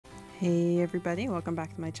Hey everybody, welcome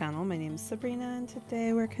back to my channel. My name is Sabrina and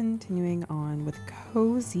today we're continuing on with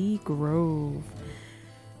Cozy Grove.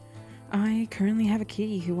 I currently have a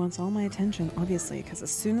kitty who wants all my attention, obviously, because as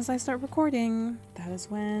soon as I start recording, that is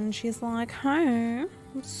when she's like, "Hi,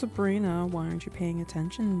 Sabrina, why aren't you paying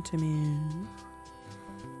attention to me?"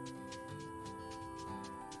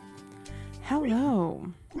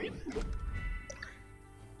 Hello.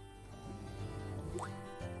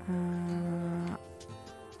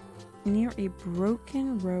 Near a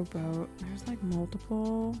broken rowboat. There's like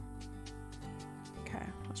multiple. Okay,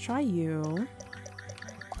 let's try you.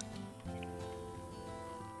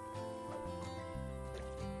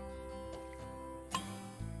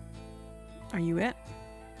 Are you it?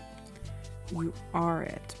 You are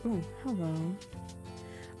it. Oh, hello.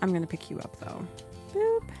 I'm gonna pick you up though.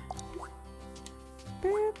 Boop.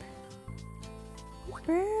 Boop.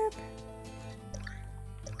 Boop.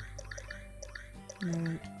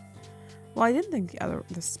 No. Well, I didn't think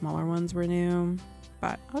the smaller ones were new,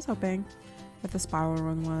 but I was hoping that the spiral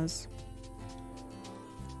one was.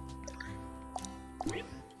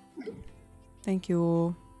 Thank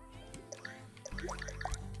you.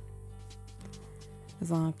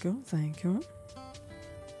 Thank you. Thank you.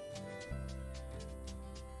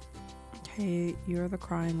 Okay, you're the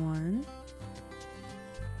crying one.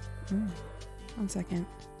 Ooh, 1 second.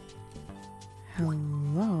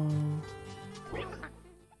 Hello.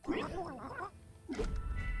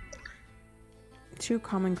 Two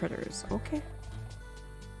common critters. Okay.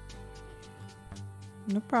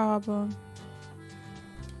 No problem.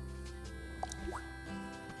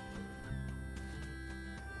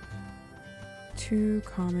 Two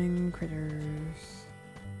common critters.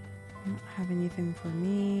 Don't have anything for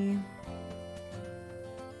me.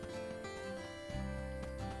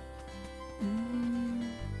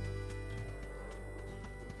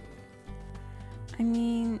 I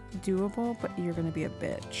mean, doable, but you're gonna be a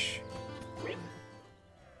bitch.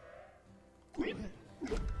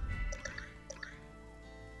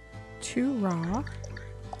 Two raw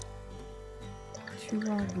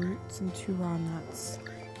roots and 2 raw nuts.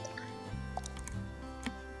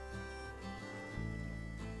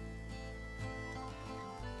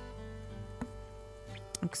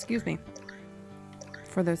 Excuse me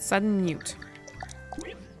for the sudden mute.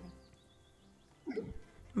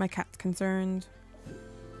 My cat's concerned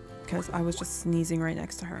because I was just sneezing right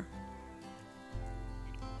next to her.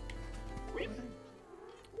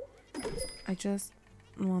 I just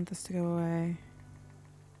want this to go away.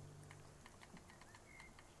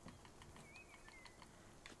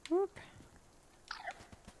 Whoop.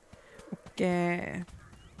 Okay.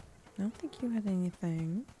 I don't think you had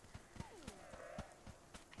anything.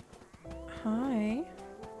 Hi.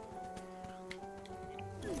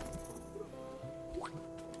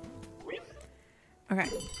 Okay.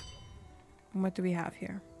 What do we have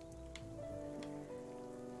here?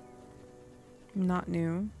 Not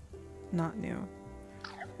new. Not new.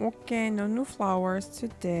 Okay, no new flowers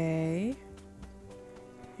today.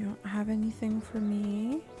 You don't have anything for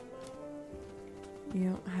me. You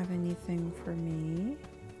don't have anything for me.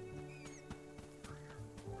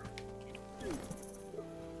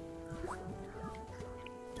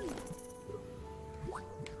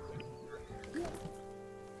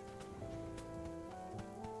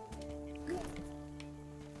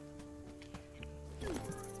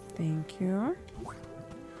 Thank you.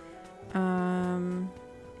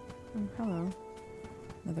 Oh, hello.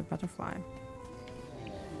 Another butterfly.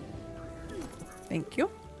 Thank you.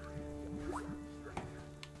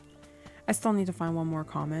 I still need to find one more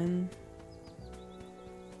common.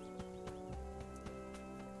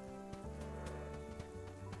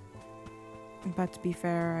 But to be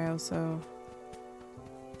fair, I also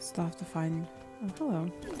still have to find... Oh,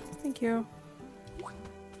 hello. Thank you.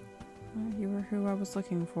 You were who I was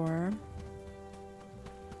looking for.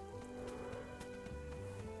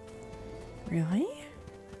 Really?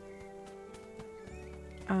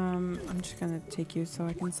 I'm just gonna take you so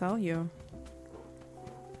I can sell you.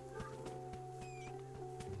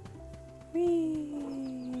 Whee!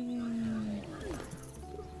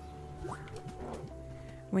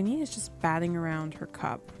 Winnie is just batting around her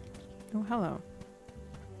cup. Oh, hello.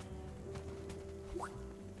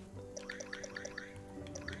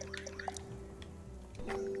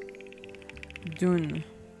 Dune.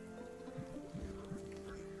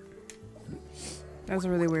 That was a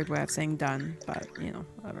really weird way of saying done, but you know,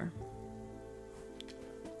 whatever.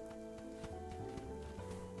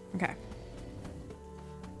 Okay.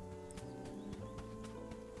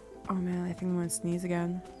 Oh man, I think I'm gonna sneeze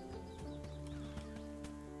again.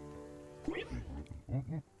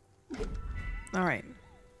 Alright.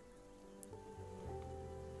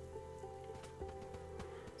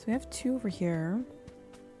 So we have 2 over here.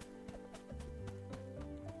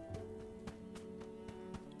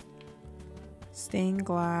 Stained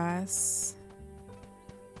glass.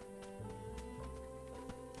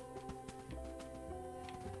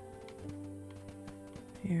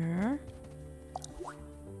 Here.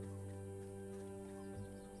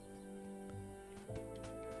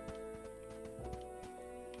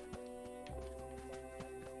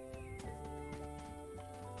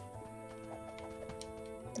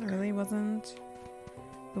 It really wasn't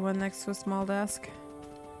the one next to a small desk.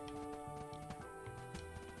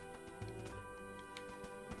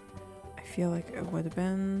 I feel like it would have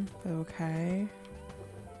been, but okay.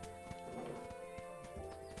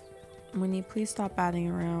 When you please stop batting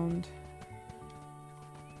around.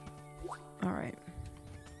 All right.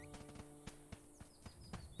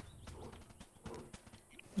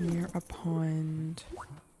 Near a pond.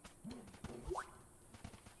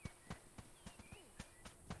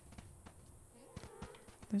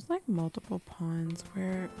 There's like multiple ponds.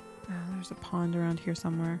 Where there's a pond around here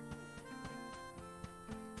somewhere.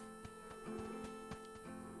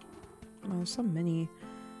 Oh, there's so many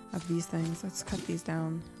of these things. Let's cut these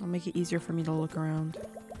down. I'll make it easier for me to look around.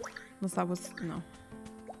 Unless that was... no.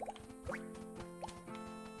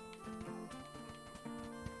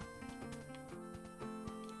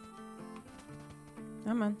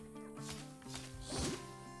 Come on.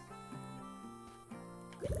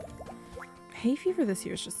 Hay fever this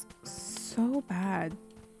year is just so bad.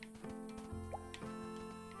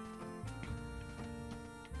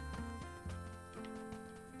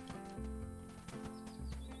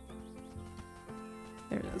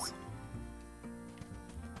 There it is.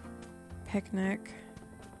 Picnic.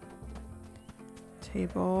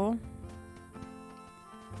 Table.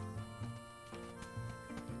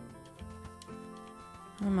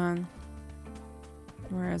 Come on.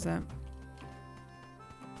 Where is it?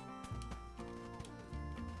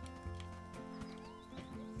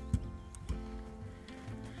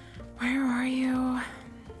 Where are you?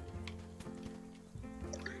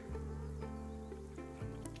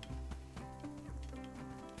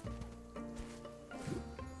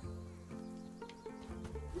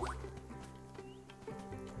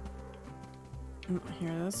 Here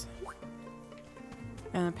it is.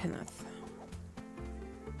 And a penneth.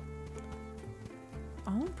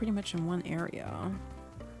 All pretty much in one area.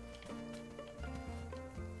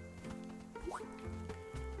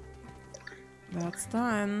 That's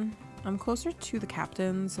done. I'm closer to the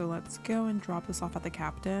captain, so let's go and drop this off at the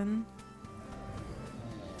captain.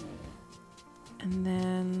 And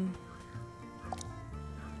then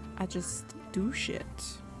I just do shit.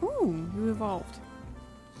 Ooh, you evolved.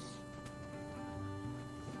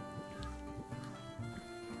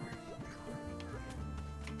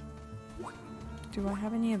 Do I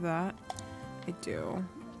have any of that? I do.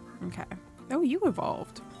 Okay. Oh, you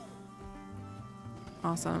evolved.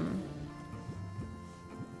 Awesome.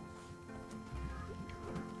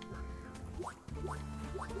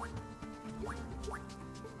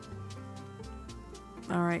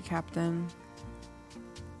 All right, Captain.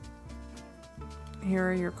 Here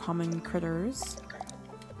are your common critters.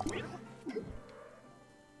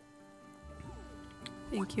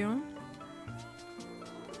 Thank you.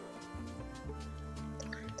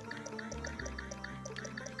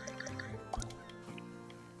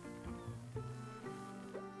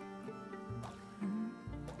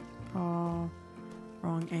 Oh,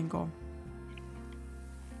 wrong angle.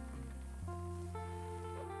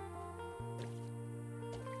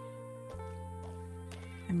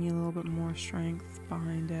 I need a little bit more strength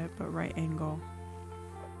behind it, but right angle.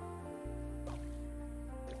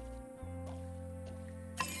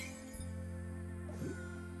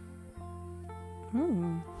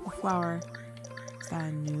 Ooh, a flower. Is that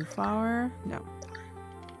a new flower? No.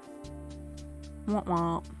 Womp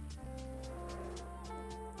womp.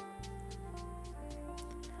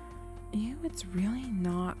 Ew, it's really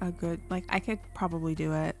not a good... like, I could probably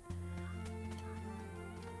do it.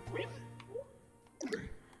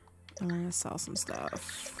 I'm gonna sell some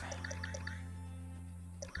stuff.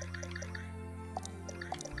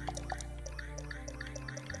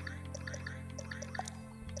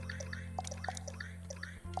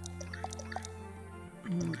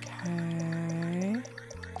 Okay.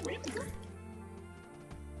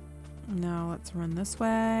 Now let's run this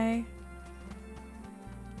way.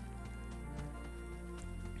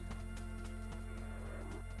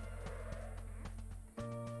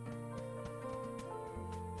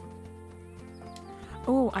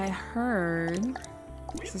 Oh, I heard,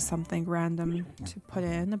 this is something random to put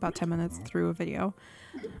in about 10 minutes through a video,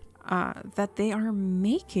 that they are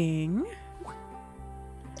making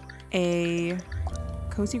a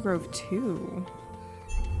Cozy Grove 2,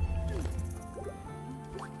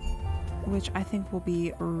 which I think will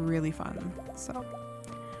be really fun. So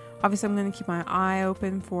obviously I'm going to keep my eye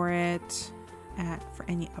open for it, for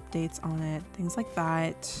any updates on it, things like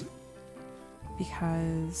that,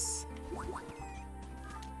 because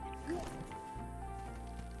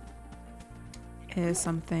it is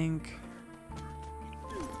something,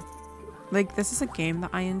 like, this is a game that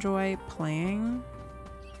I enjoy playing.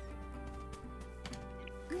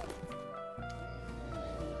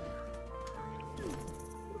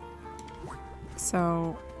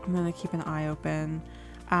 So I'm gonna keep an eye open.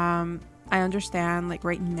 I understand, like,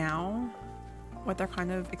 right now what they're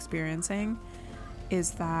kind of experiencing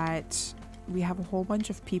is that we have a whole bunch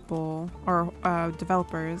of people, or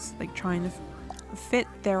developers, like, trying to fit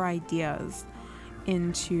their ideas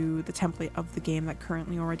into the template of the game that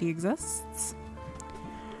currently already exists,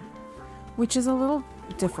 which is a little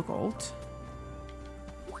difficult.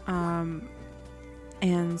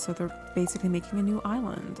 And so they're basically making a new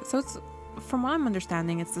island. So it's, from what I'm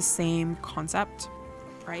understanding, it's the same concept,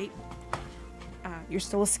 right? You're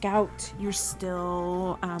still a scout, you're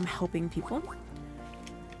still helping people,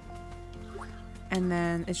 and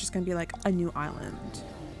then it's just gonna be like a new island.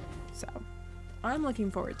 So I'm looking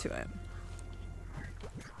forward to it.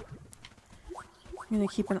 I'm gonna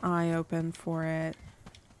keep an eye open for it.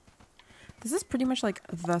 This is pretty much like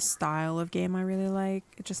the style of game I really like.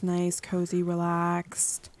 It's just nice, cozy,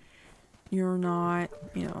 relaxed. You're not,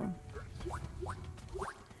 you know,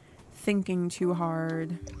 thinking too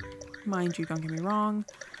hard. Mind you, don't get me wrong,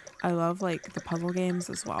 I love, like, the puzzle games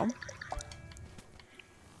as well.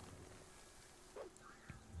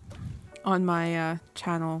 On my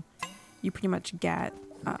channel, you pretty much get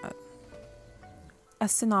a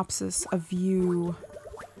synopsis, a view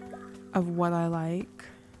of what I like.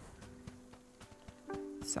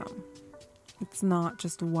 So it's not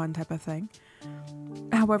just one type of thing.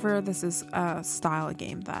 However, this is a style of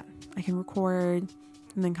game that I can record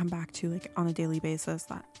and then come back to, like, on a daily basis,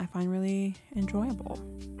 that I find really enjoyable.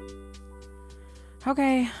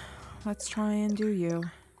 Okay, let's try and do you.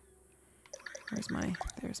 There's my,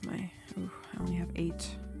 ooh, I only have 8.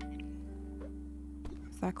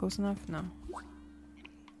 Is that close enough? No.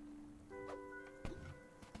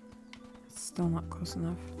 It's still not close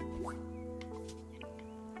enough.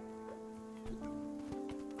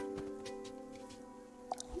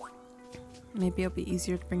 Maybe it'll be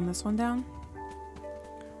easier to bring this one down.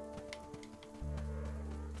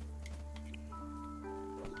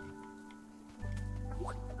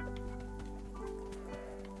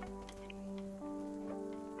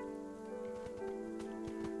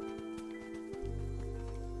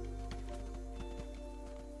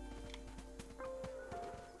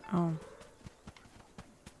 Oh.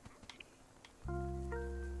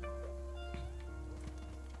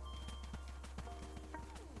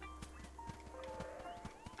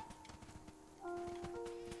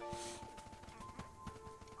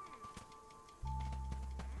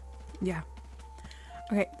 Yeah.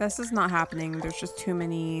 Okay, this is not happening. There's just too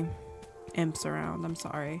many imps around. I'm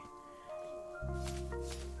sorry.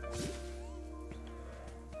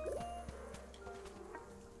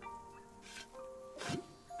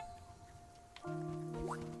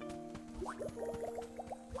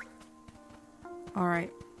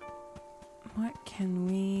 Alright. What can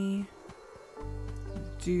we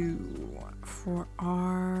do for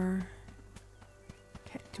our...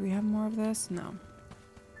 Okay, do we have more of this? No.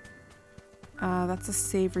 That's a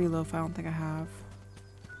savory loaf I don't think I have.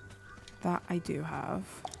 That I do have.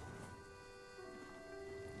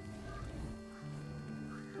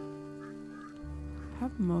 I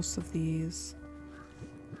have most of these.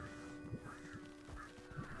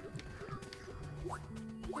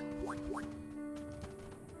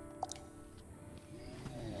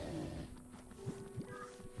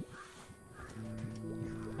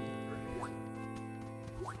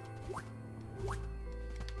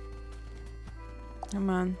 Come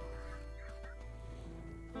on.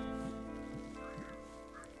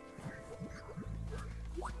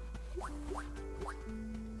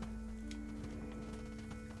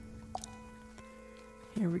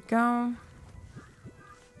 Here we go.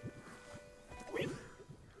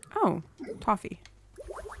 Oh, toffee.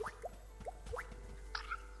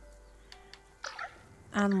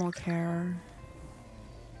 Animal care.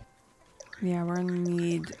 Yeah, we're gonna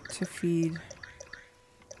need to feed.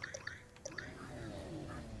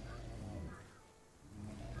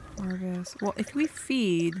 Harvest. Well, if we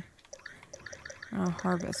feed, I'll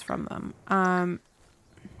harvest from them.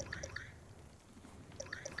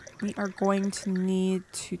 We are going to need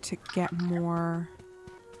to get more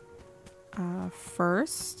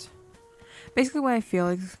first. Basically what I feel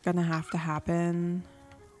like is gonna have to happen.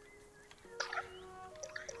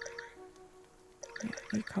 Yeah,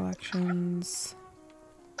 eat collections.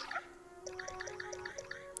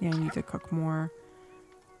 Yeah, I need to cook more.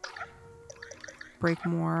 Break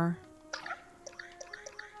more.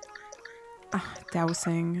 Ah,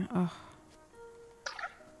 dousing. Ugh.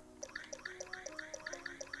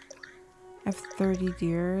 I have 30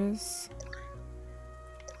 deers.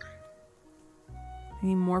 I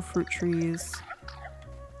need more fruit trees.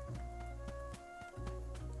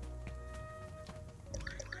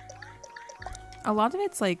 A lot of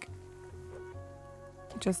it's like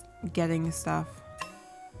just getting stuff.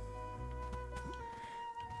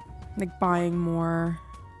 Like buying more.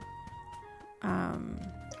 I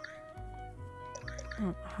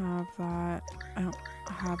don't have that. I don't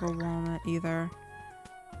have a walnut either.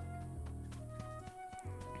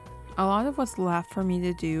 A lot of what's left for me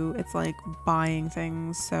to do, it's like buying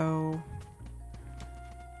things. So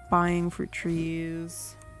buying fruit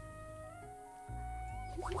trees.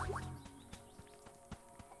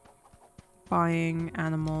 Buying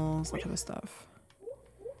animals, that type of stuff.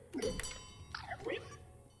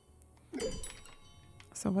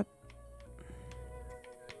 So what?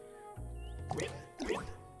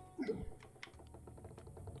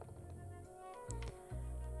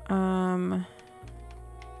 I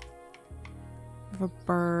have a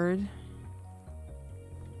bird.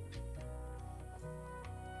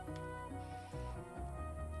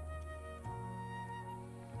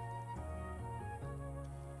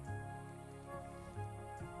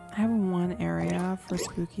 I have one area for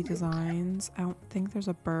spooky designs. I don't think there's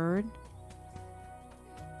a bird.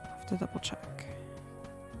 I'll have to double check.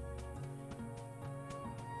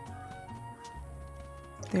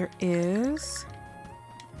 There is,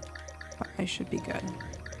 but I should be good.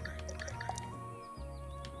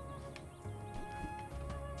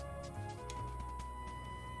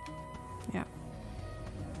 Yeah.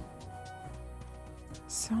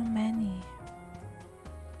 So many.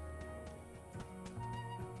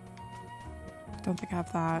 Don't think I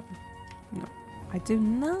have that. No, I do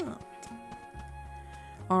not.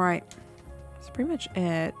 Alright. That's pretty much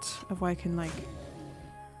it of what I can like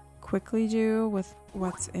quickly do with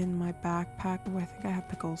what's in my backpack. Oh, I think I have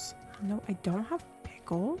pickles. No, I don't have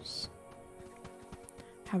pickles.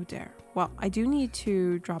 How dare. Well, I do need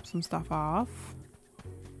to drop some stuff off.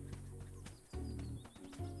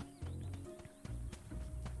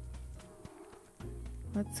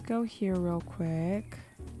 Let's go here real quick.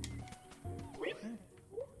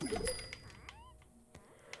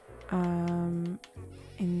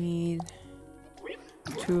 I need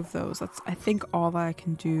 2 of those. That's, I think, all that I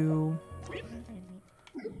can do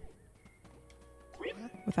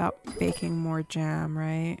without baking more jam,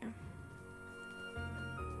 right?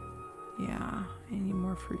 Yeah, I need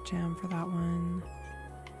more fruit jam for that one.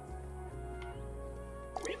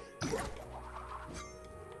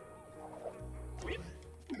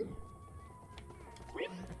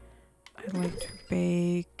 I'd like to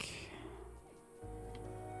bake...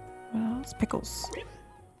 What else? Pickles.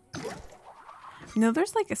 You know,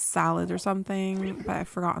 there's like a salad or something, but I've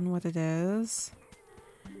forgotten what it is.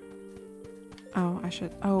 Oh, I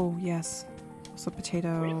should... Oh, yes. Also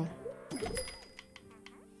potato...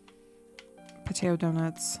 Potato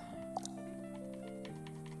donuts.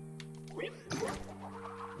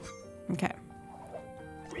 Okay.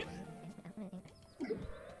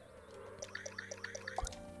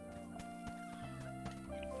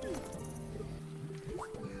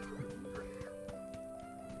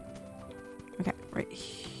 Okay, right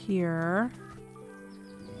here,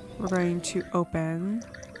 we're going to open.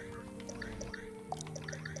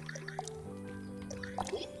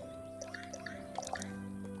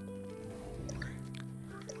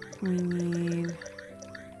 We need...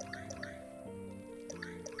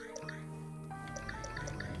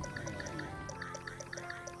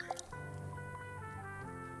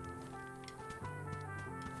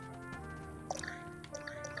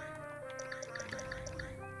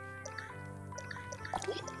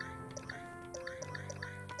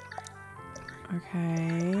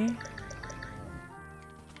 Okay.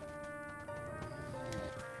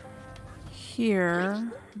 Here,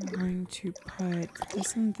 I'm going to put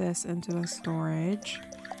this and this into the storage,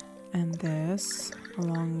 and this,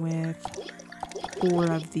 along with all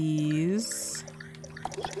of these.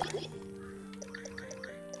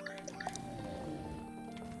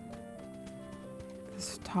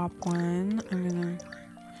 This top one,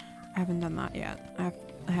 I haven't done that yet.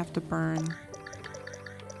 I have to burn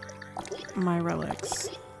my relics.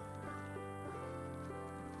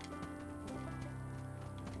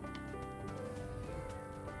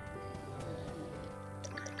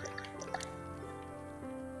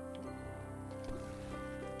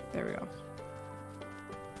 There we go.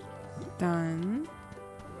 Done.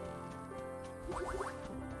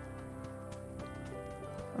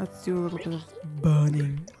 Let's do a little bit of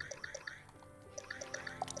burning.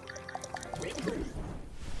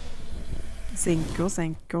 Thank you,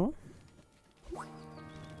 thank you.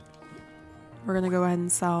 We're gonna go ahead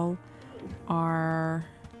and sell our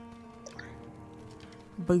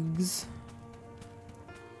bugs.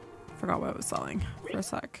 Forgot what I was selling for a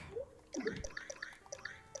sec.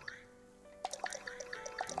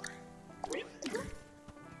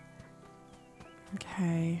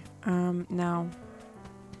 Okay, now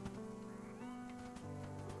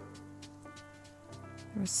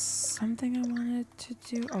there was something I wanted to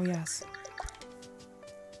do. Oh, yes.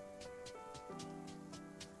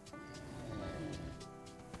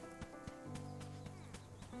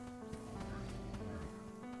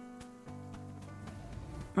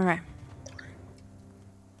 Okay.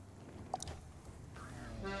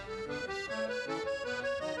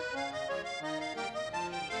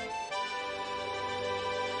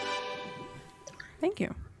 Thank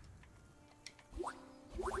you.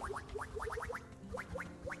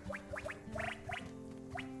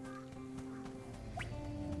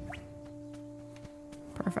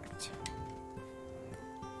 Perfect.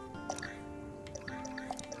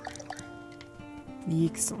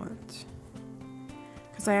 Excellent.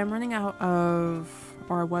 Because I am running out of,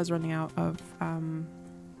 or I was running out of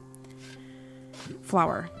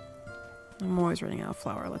flour. I'm always running out of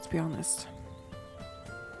flour, let's be honest.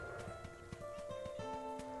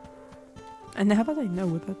 And now that I know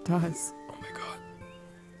what that does, oh my god,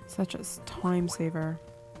 such a time saver.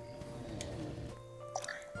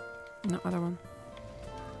 No, other one.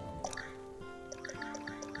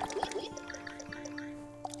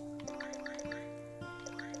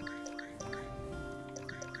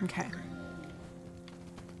 Okay.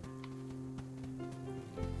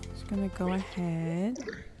 Just gonna go ahead.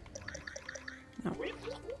 No.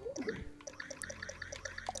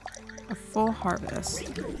 A full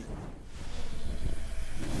harvest.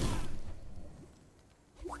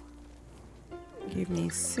 Gave me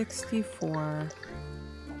 64.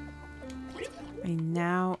 I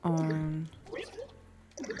now own...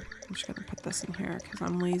 I'm just gonna put this in here because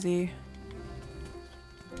I'm lazy.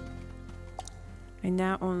 I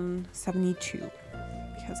now own 72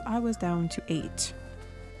 because I was down to 8.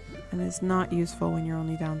 And it's not useful when you're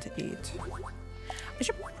only down to 8. I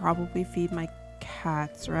should probably feed my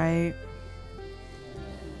cats, right?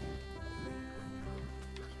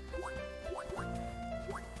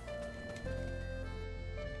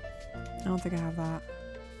 I don't think I have that.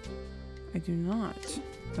 I do not.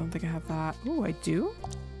 Don't think I have that. Oh, I do?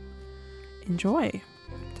 Enjoy.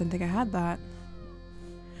 Didn't think I had that.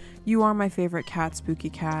 You are my favorite cat,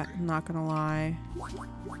 Spooky Cat. I'm not gonna lie.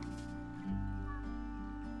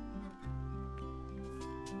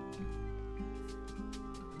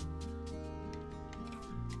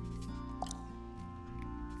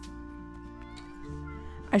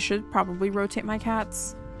 I should probably rotate my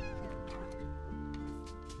cats.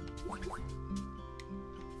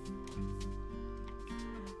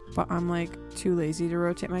 But I'm like too lazy to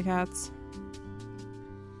rotate my cats.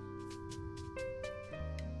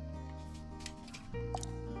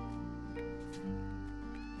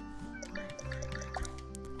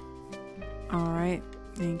 Alright,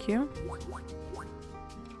 thank you.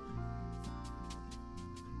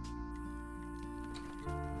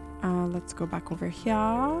 Let's go back over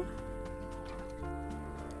here.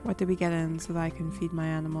 What did we get in so that I can feed my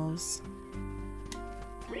animals?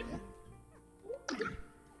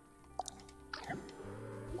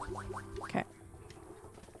 Okay.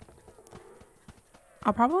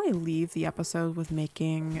 I'll probably leave the episode with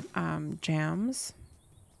making jams.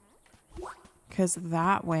 Because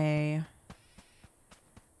that way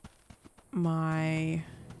my...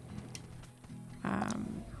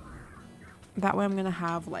 that way I'm gonna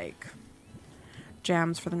have like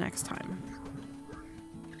jams for the next time.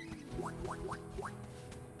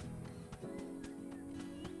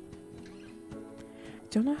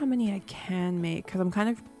 Don't know how many I can make because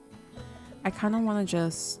I kind of want to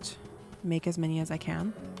just make as many as I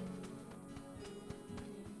can.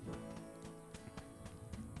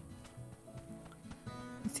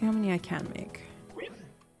 Let's see how many I can make.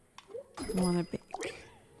 I want to bake.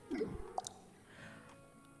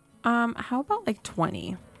 How about like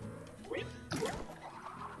 20?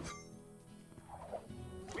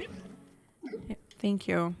 Yeah, thank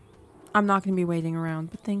you. I'm not going to be waiting around,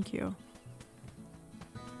 but thank you.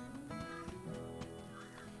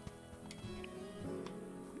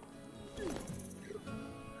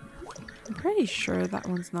 I'm pretty sure that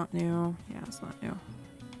one's not new. Yeah, it's not new.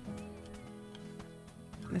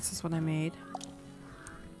 This is what I made.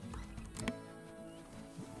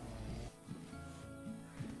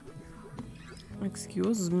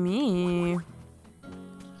 Excuse me.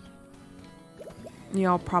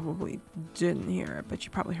 Y'all probably didn't hear it, but you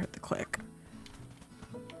probably heard the click.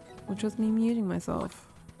 Which was me muting myself.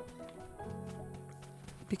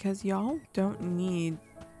 Because y'all don't need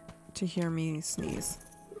to hear me sneeze.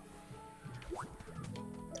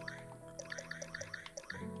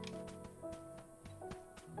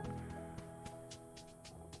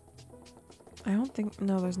 I don't think,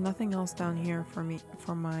 no, there's nothing else down here for me,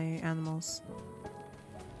 for my animals.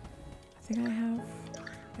 I think I have,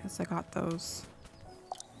 yes, I got those.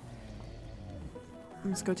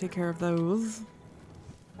 Let's go take care of those.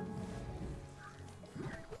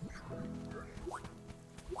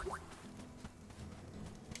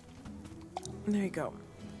 There you go.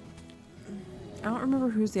 I don't remember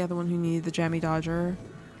who's the other one who needed the jammy dodger.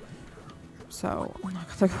 So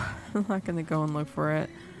I'm not gonna go and look for it.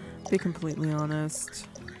 Be completely honest.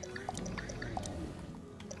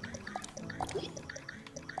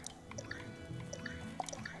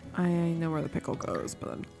 I know where the pickle goes,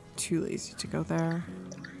 but I'm too lazy to go there.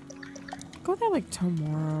 Go there like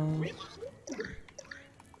tomorrow.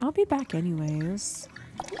 I'll be back anyways.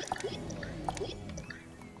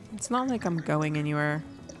 It's not like I'm going anywhere.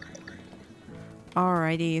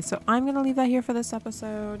 Alrighty, so I'm gonna leave that here for this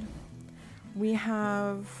episode. We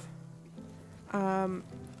have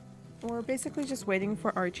we're basically just waiting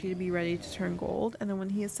for Archie to be ready to turn gold, and then when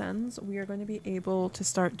he ascends, we are going to be able to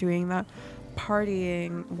start doing that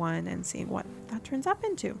partying one and seeing what that turns up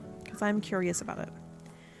into, because I'm curious about it.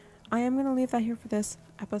 I am going to leave that here for this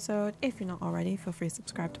episode. If you're not already, feel free to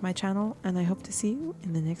subscribe to my channel, and I hope to see you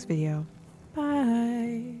in the next video.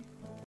 Bye!